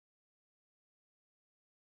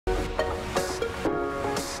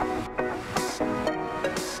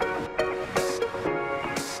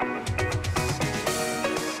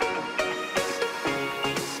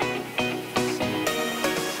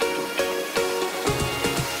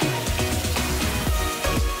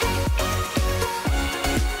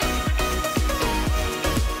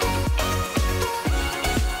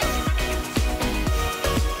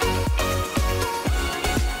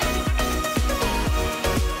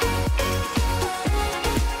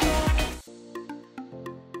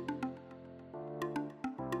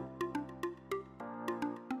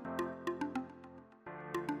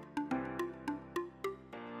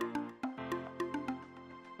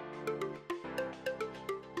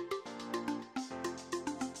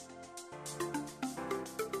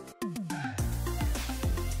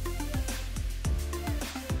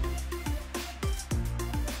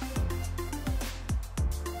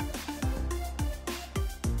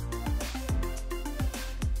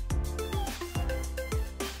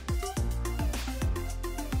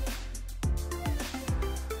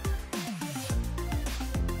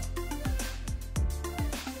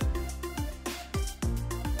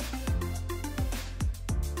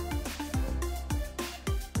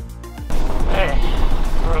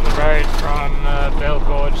road from Bell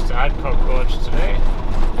Gorge to Adcock Gorge today.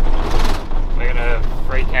 We're going to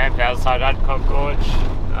free camp outside Adcock Gorge.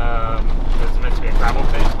 There's meant to be a gravel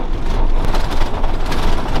pit.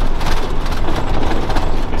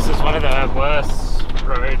 This is one of the worst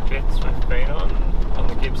road bits we've been on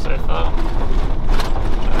the Gibb so far.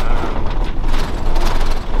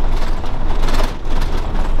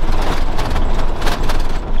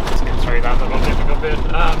 Let's get through that little difficult bit.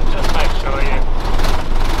 Just make sure you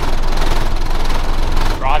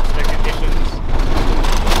drive to the conditions.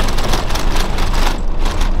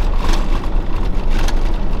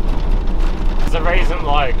 There's a reason,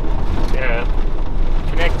 like, yeah,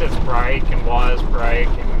 connectors break and wires break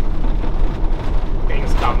and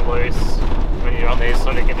things come loose when you're on these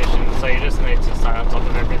sort of conditions, so you just need to stay on top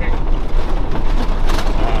of everything.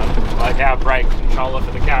 Like our brake controller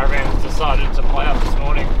for the Caravan decided to play up this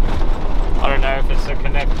morning. I don't know if it's a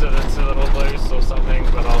connector that's a little loose or something,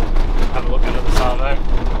 but I'll have a look at it this afternoon.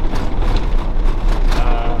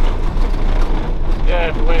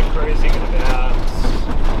 Yeah, we're cruising at about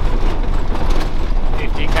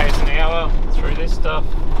 50 k's an hour through this stuff.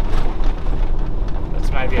 That's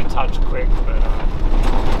maybe a touch quick, but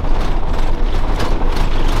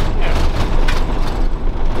yeah.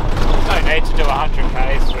 There's no need to do 100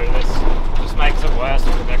 k's through this. It just makes it worse for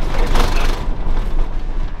the next people, doesn't it?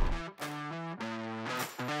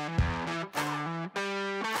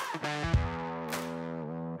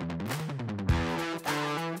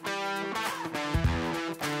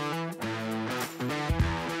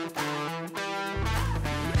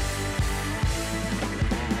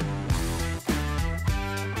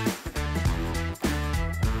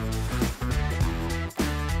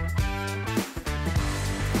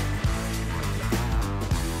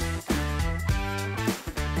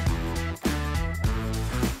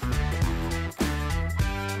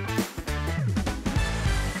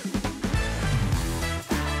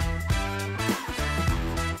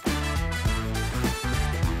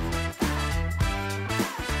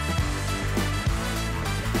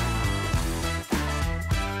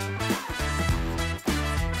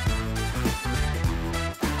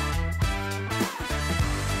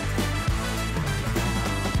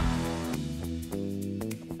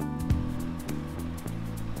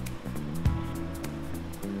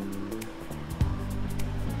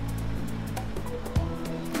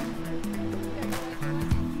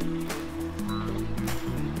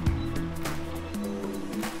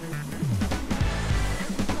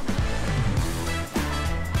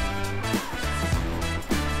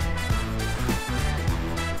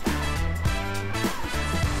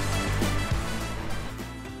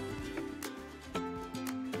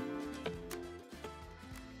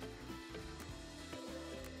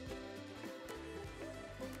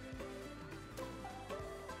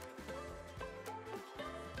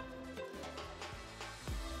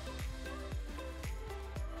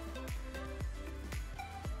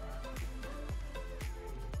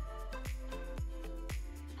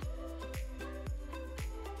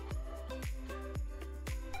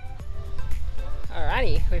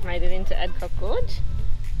 Alrighty, we've made it into Adcock Gorge.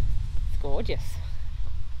 It's gorgeous.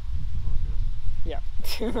 Yeah.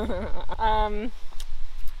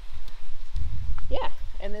 Yeah,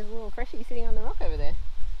 and there's a little freshie sitting on the rock over there.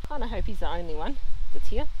 Kind of hope he's the only one that's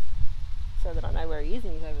here, so that I know where he is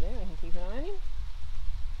and he's over there. I can keep an eye on him,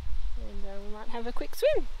 and we might have a quick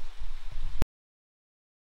swim.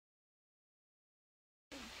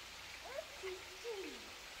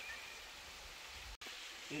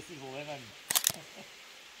 This is 11.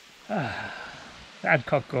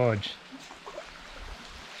 Adcock Gorge.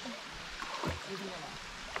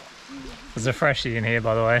 There's a freshie in here,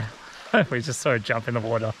 by the way. We just saw it jump in the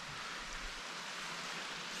water.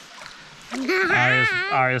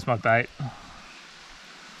 Aria's my bait.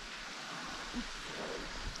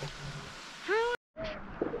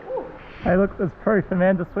 Hey look, there's proof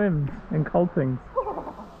Amanda swims in cold things.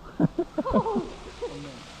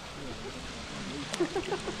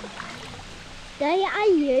 They are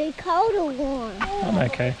you cold or warm? I'm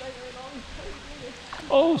okay.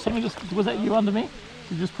 Oh, something just, was that you under me?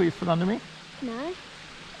 Did you just put your foot under me? No.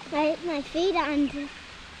 My feet are under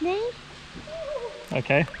me.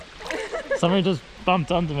 Okay. Somebody just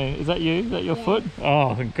bumped under me. Is that you? Is that your foot?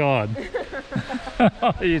 Oh God.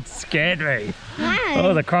 You scared me. No.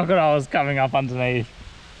 Oh, the crocodile was coming up underneath.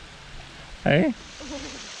 Hey?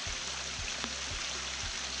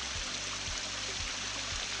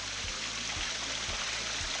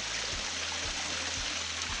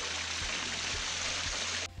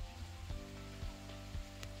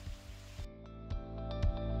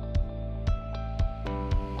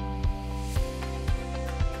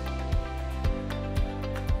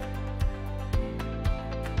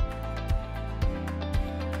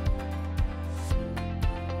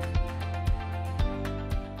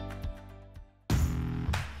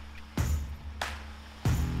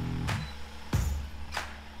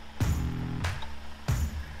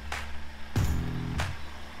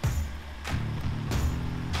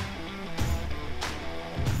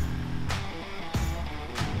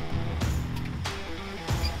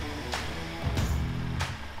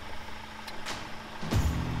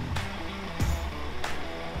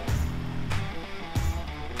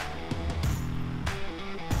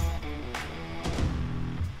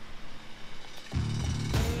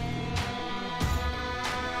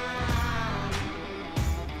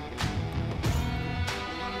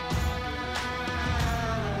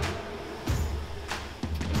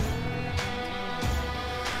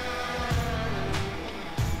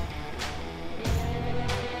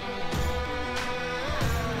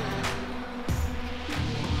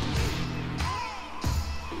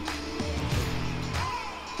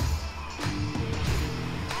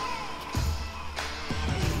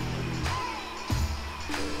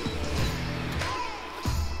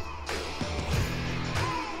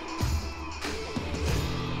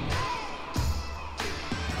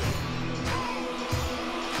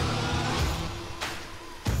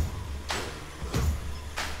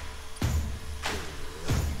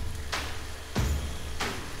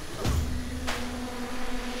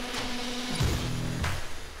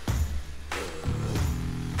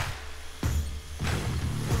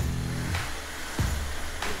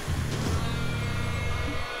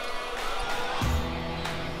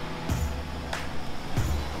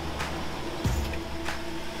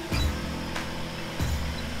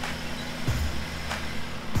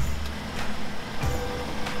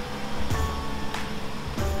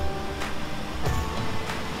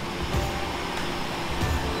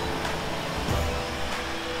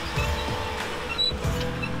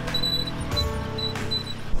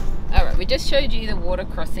 just showed you the water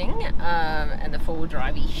crossing and the four-wheel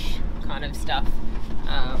drive-ish kind of stuff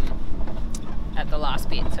at the last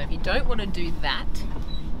bit. So if you don't want to do that,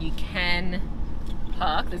 you can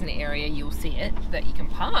park. There's an area, you'll see it, that you can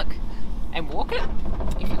park and walk it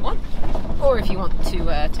if you want, or if you want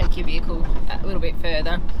to take your vehicle a little bit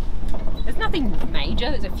further. There's nothing major.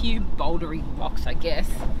 There's a few bouldery rocks, I guess,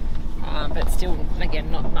 but still, again,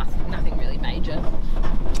 nothing really major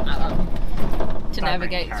to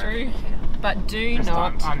navigate through. But do just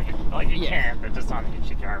not like you can, but just unhitch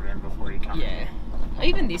your caravan before you come in.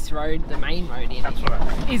 Even this road, the main road in,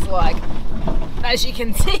 is like, as you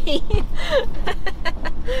can see,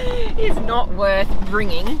 is not worth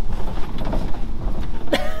bringing.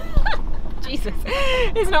 Jesus,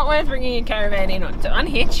 it's not worth bringing your caravan in to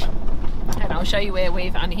unhitch. And I'll show you where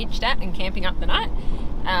we've unhitched at and camping up the night,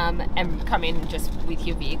 and come in just with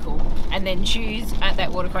your vehicle, and then choose at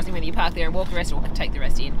that water crossing whether you park there and walk the rest or take the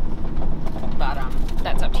rest in. But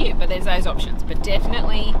that's up to you. But there's those options. But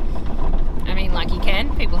definitely, I mean, like, you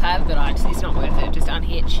can, people have, but it's not worth it. Just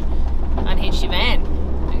unhitch your van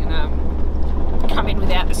and come in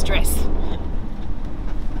without the stress.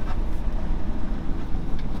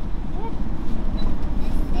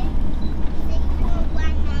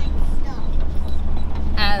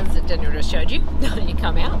 As Daniel just showed you, you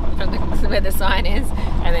come out from where the sign is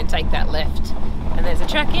and then take that left, and there's a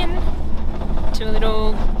track in to a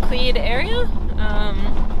little cleared area,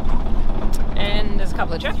 and there's a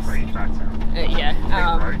couple of tracks. 3 tracks in.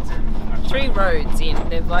 3 roads in.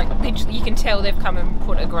 They've like, literally, you can tell they've come and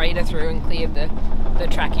put a grader through and cleared the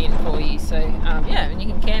track in for you. So yeah, and you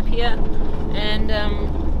can camp here and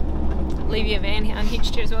leave your van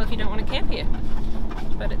unhitched here as well if you don't want to camp here.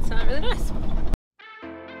 But it's really nice.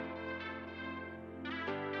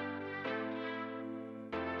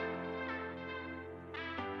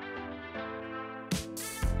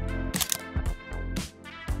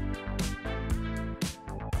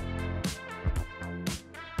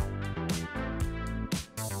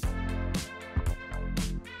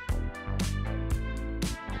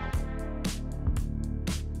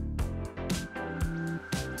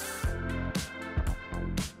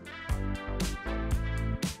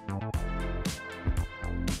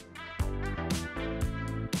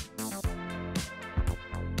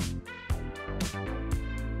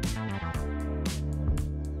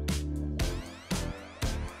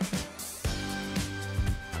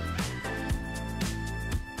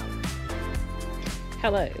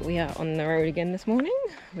 Hello, we are on the road again this morning.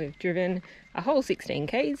 We've driven a whole 16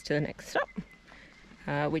 k's to the next stop,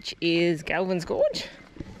 which is Galvan's Gorge.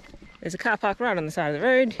 There's a car park right on the side of the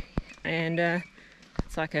road, and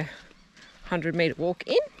it's like a 100-metre walk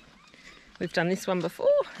in. We've done this one before,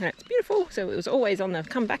 and it's beautiful, so it was always on the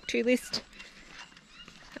come back to list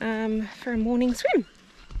for a morning swim.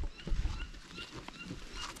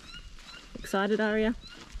 Excited, Aria?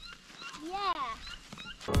 Yeah.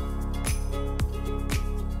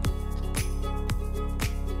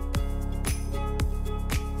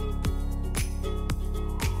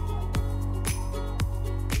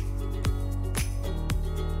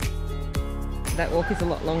 That walk is a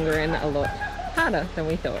lot longer and a lot harder than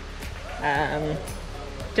we thought.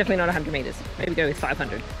 Definitely not 100 metres. Maybe go with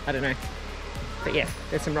 500. I don't know. But yeah,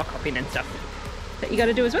 there's some rock hopping and stuff that you got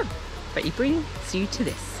to do as well. But it brings you to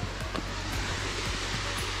this.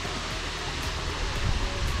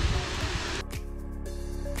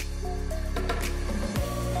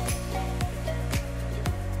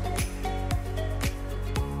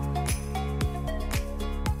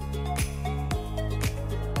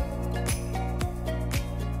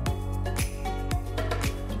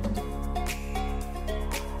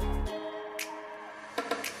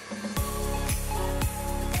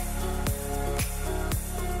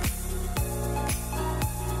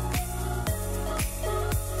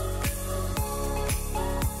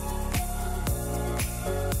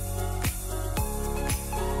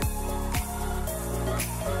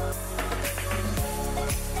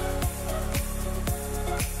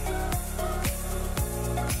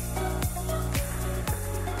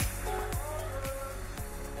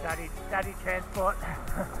 Daddy transport.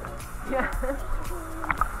 Yeah.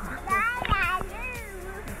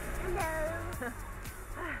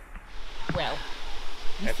 Well,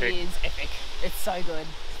 this is epic. It's so good.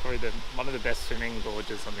 It's probably one of the best swimming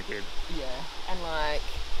gorges on the Gibb. Yeah, and like,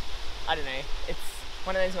 I don't know, it's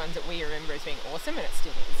one of those ones that we remember as being awesome, and it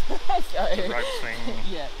still is. So, rope swing.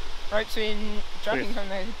 Yeah, rope swing, jumping from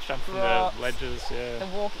those rocks. The ledges. Yeah. The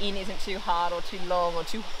walk in isn't too hard or too long or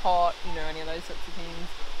too hot. You know, any of those sorts of things.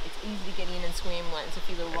 It's easy to get in and swim. Like, there's a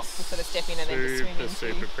few little rocks to sort of step in and then just swim into.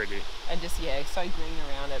 Super pretty. And just, yeah, so green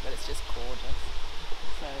around it, but it's just gorgeous.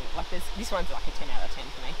 So like this one's like a 10 out of 10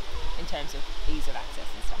 for me in terms of ease of access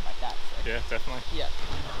and stuff like that. So, Yeah, definitely. yeah.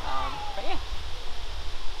 But yeah,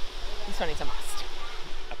 this one is a must.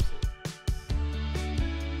 Absolutely.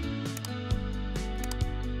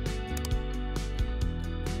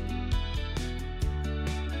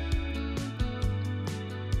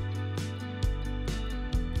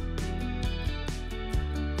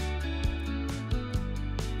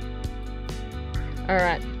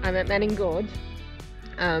 Alright, I'm at Manning Gorge.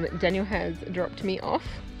 Daniel has dropped me off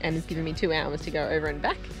and has given me 2 hours to go over and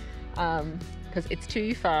back because it's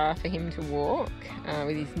too far for him to walk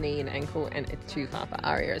with his knee and ankle, and it's too far for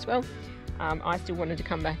Aria as well. I still wanted to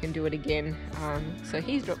come back and do it again, so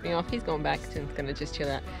he's dropped me off, he's gone back, so he's going to just chill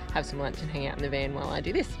out, have some lunch and hang out in the van while I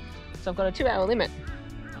do this. So I've got a 2-hour limit.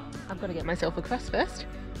 I've got to get myself across first.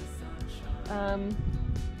 I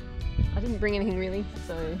didn't bring anything really,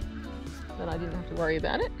 so that I didn't have to worry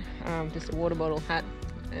about it. Just a water bottle, hat,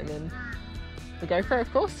 and then the GoPro,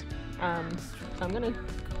 of course. So I'm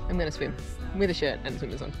gonna swim with a shirt and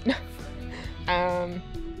swimmers on.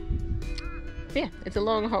 Yeah, it's a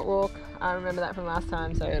long hot walk. I remember that from last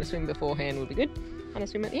time, so a swim beforehand would be good, and a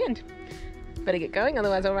swim at the end. Better get going,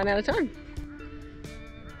 otherwise I'll run out of time.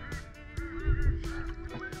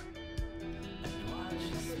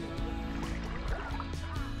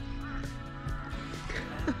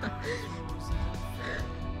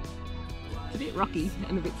 It's a bit rocky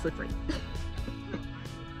and a bit slippery.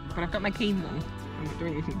 But I've got my keys on. I'm not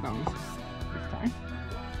doing anything bums this time.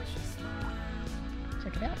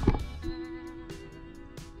 Check it out.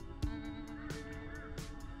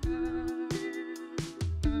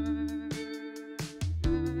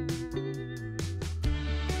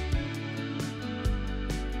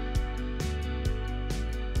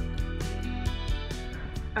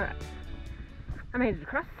 Alright, I made it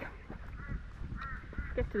across.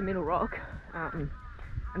 Get to the middle rock, and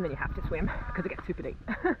then you have to swim because it gets super deep.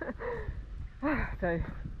 So,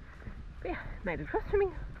 yeah, made it across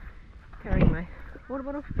swimming, carrying my water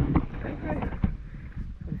bottle, GoPro.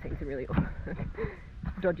 I'm seeing some really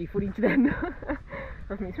dodgy footage then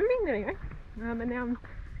of me swimming, but anyway. And now I'm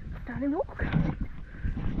starting the walk.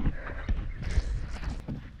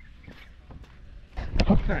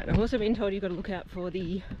 Alright, I've also been told you've got to look out for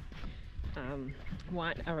the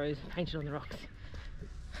white arrows painted on the rocks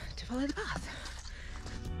to follow the path.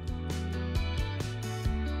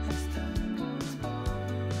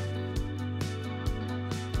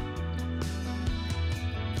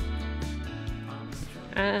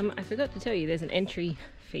 I forgot to tell you there's an entry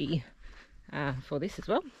fee for this as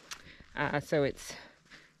well. So it's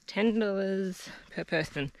 $10 per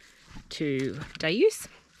person to day use.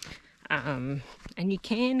 And you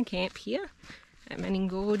can camp here at Manning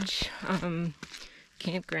Gorge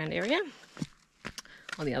campground area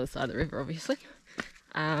on the other side of the river, obviously,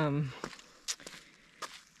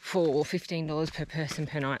 for $15 per person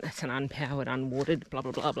per night. That's an unpowered, unwatered, blah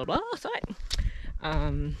blah blah blah blah site.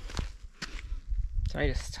 Sorry,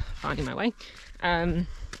 just finding my way.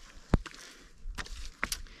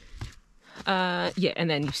 Yeah, and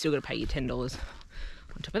then you've still got to pay your $10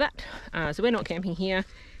 on top of that. So we're not camping here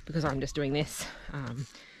because I'm just doing this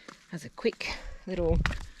as a quick little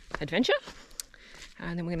adventure,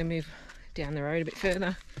 and then we're going to move down the road a bit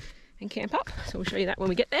further and camp up. So we'll show you that when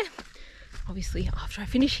we get there, obviously after I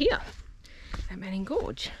finish here at Manning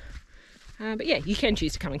Gorge. But yeah, you can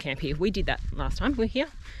choose to come and camp here. We did that last time we were here.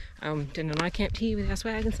 Dan and I camped here with our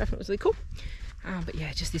swag and stuff, and it was really cool. But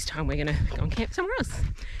yeah, just this time we're going to go and camp somewhere else,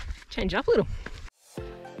 change it up a little.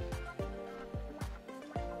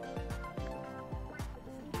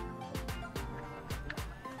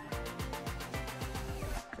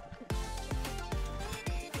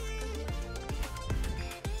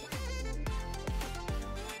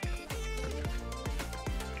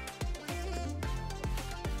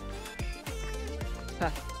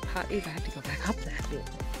 But part is I have to go back up that bit.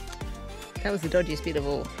 That was the dodgiest bit of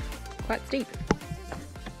all. Quite steep.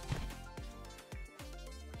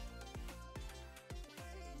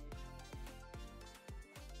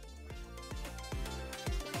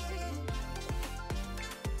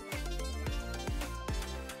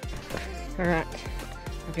 Alright,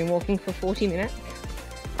 I've been walking for 40 minutes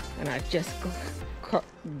and I've just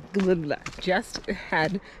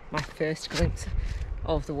had my first glimpse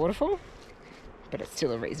of the waterfall, but it's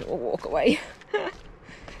still a reasonable walk away.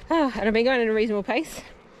 And I've been going at a reasonable pace,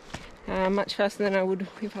 much faster than I would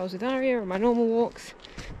if I was with Aria or my normal walks.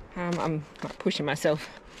 I'm like pushing myself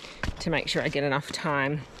to make sure I get enough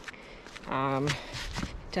time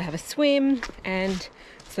to have a swim, and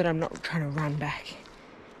so that I'm not trying to run back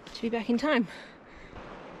to be back in time.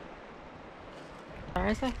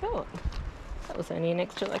 As I thought. That was only an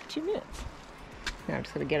extra like 2 minutes. Now I'm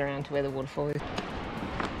just going to get around to where the waterfall is.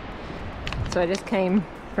 So I just came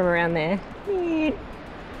from around there. And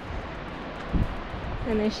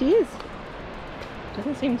there she is.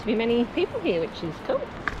 Doesn't seem to be many people here, which is cool.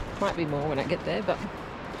 Might be more when I get there, but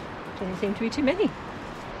doesn't seem to be too many.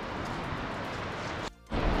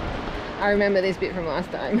 I remember this bit from last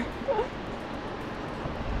time.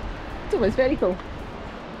 It's almost vertical.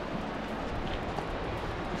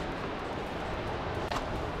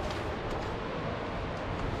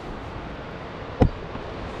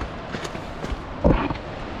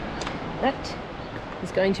 That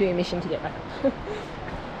is going to be a mission to get back up.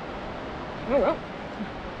 Oh well.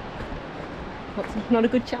 That's not a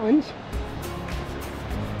good challenge.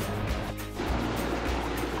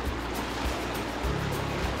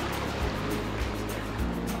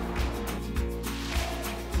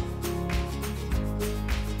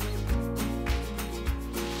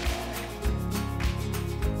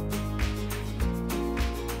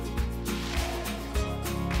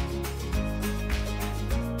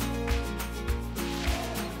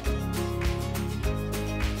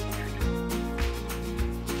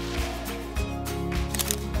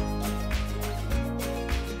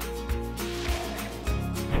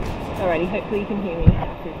 Alrighty, hopefully you can hear me. I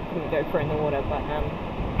couldn't go for in the water, but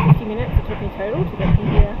 50 minutes it took me total to get to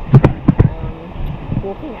here,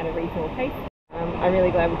 walking at a reasonable pace. I'm really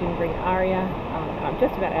glad we didn't bring Aria, and I'm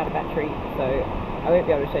just about out of battery, so I won't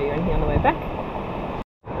be able to show you anything on the way back.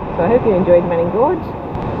 So I hope you enjoyed Manning Gorge,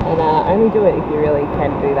 and only do it if you really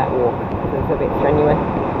can do that walk, because it's a bit strenuous,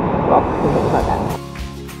 rocks and things like that.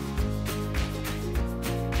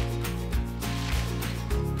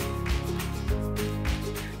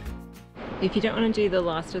 If you don't want to do the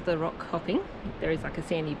last of the rock hopping, there is like a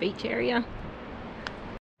sandy beach area,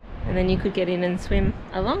 and then you could get in and swim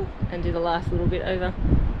along and do the last little bit over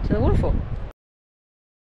to the waterfall.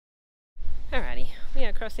 Alrighty, we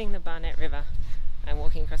are crossing the Barnett River. I'm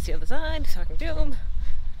walking across the other side so I can film.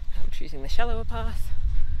 I'm choosing the shallower path,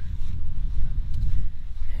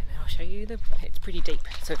 and I'll show you it's pretty deep.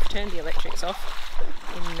 So if we turn the electrics off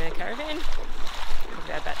in the caravan, with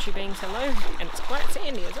our battery being so low, and it's quite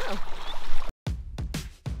sandy as well.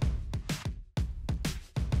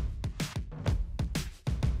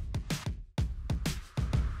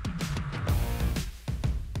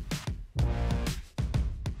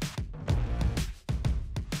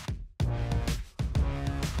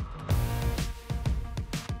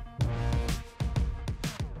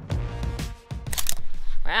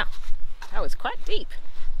 Wow, that was quite deep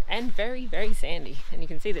and very, very sandy, and you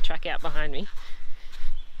can see the track out behind me.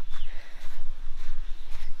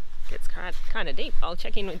 Gets kind of deep. I'll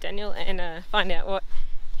check in with Daniel and find out what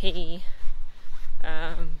he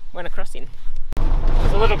went across in.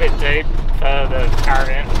 It's a little bit deep for the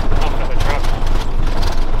caravan, not for the truck.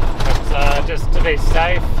 But just to be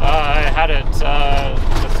safe, I had it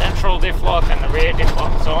the central diff lock and the rear diff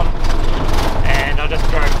locks on, and I just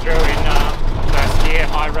drove through in first gear,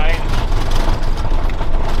 high range.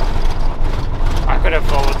 I could have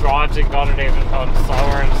followed drives and got it even gone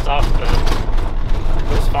slower and stuff, but it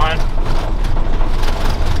was fine.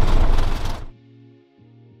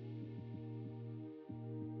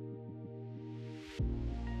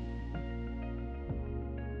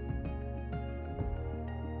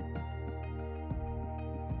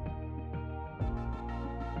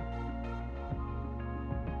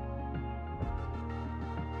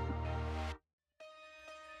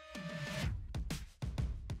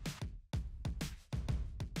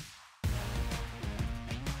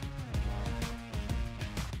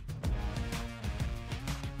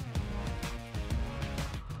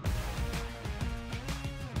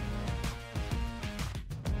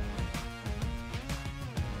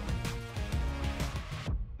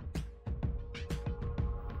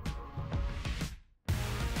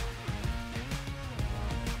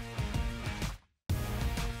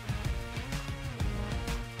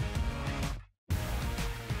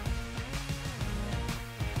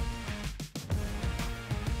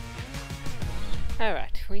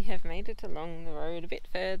 Alright, we have made it along the road a bit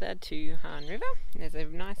further to Hann River. There's a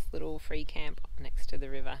nice little free camp next to the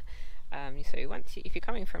river. So if you're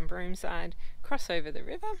coming from Broomside, cross over the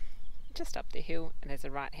river, just up the hill, and there's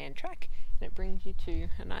a right hand track, and it brings you to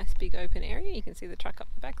a nice big open area. You can see the truck up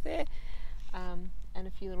the back there, and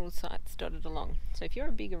a few little sites dotted along. So if you're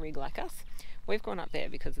a bigger rig like us, we've gone up there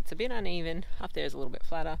because it's a bit uneven. Up there is a little bit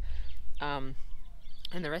flatter, and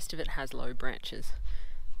the rest of it has low branches,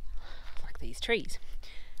 like these trees.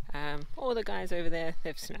 All the guys over there,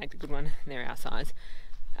 they've snagged a good one. They're our size.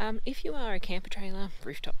 If you are a camper trailer,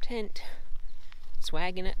 rooftop tent,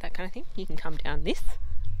 swag in it, that kind of thing, you can come down this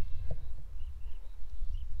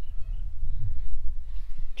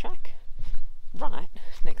track right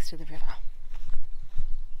next to the river.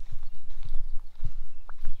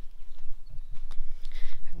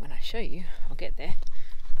 And when I show you, I'll get there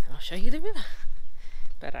and I'll show you the river.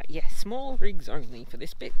 But yeah, small rigs only for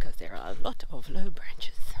this bit because there are a lot of low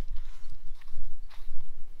branches.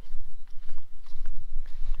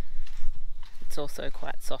 It's also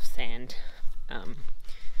quite soft sand,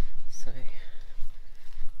 so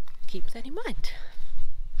keep that in mind.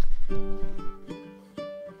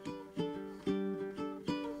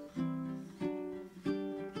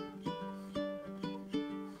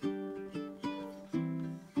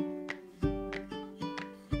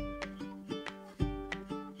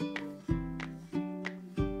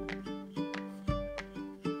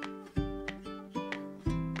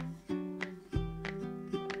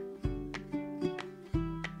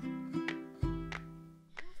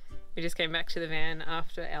 We just came back to the van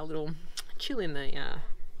after our little chill in the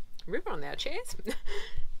river on our chairs.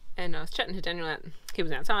 And I was chatting to Daniel, he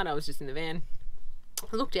was outside, I was just in the van.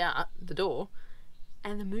 I looked out the door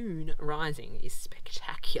and the moon rising is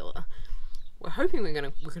spectacular. We're hoping we're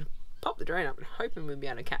gonna pop the drone up and hoping we'll be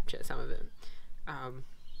able to capture some of it.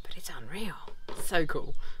 But it's unreal, it's so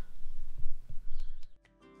cool.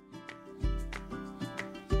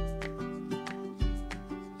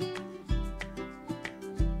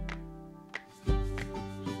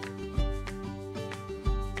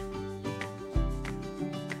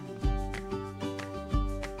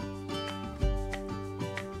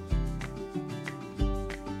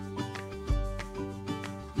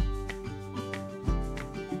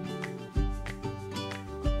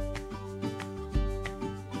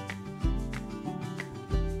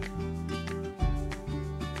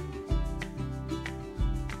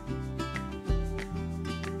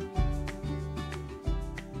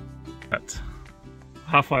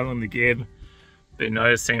 Halfway along the Gibb, been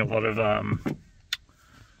noticing a lot of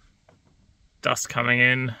dust coming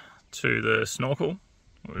in to the Snorkel.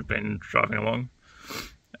 We've been driving along.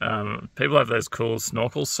 People have those cool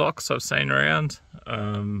snorkel socks I've seen around.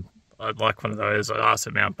 I'd like one of those. I asked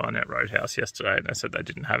at Mount Barnett Roadhouse yesterday and they said they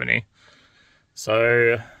didn't have any.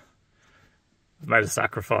 So I've made a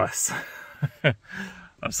sacrifice.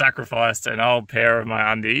 I've sacrificed an old pair of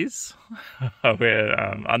my undies. I wear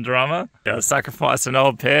Under Armour. I've sacrificed an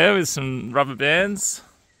old pair with some rubber bands.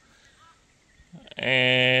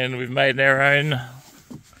 And we've made our own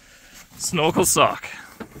snorkel sock.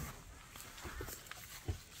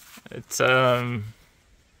 It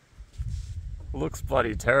looks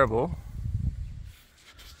bloody terrible.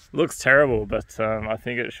 Looks terrible, but I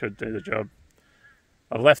think it should do the job.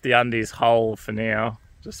 I've left the undies whole for now,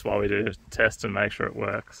 just while we do a test and make sure it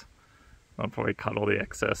works. I'll probably cut all the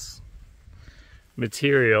excess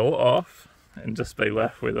material off and just be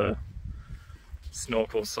left with a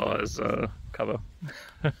snorkel size cover.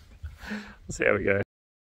 We'll see how we go.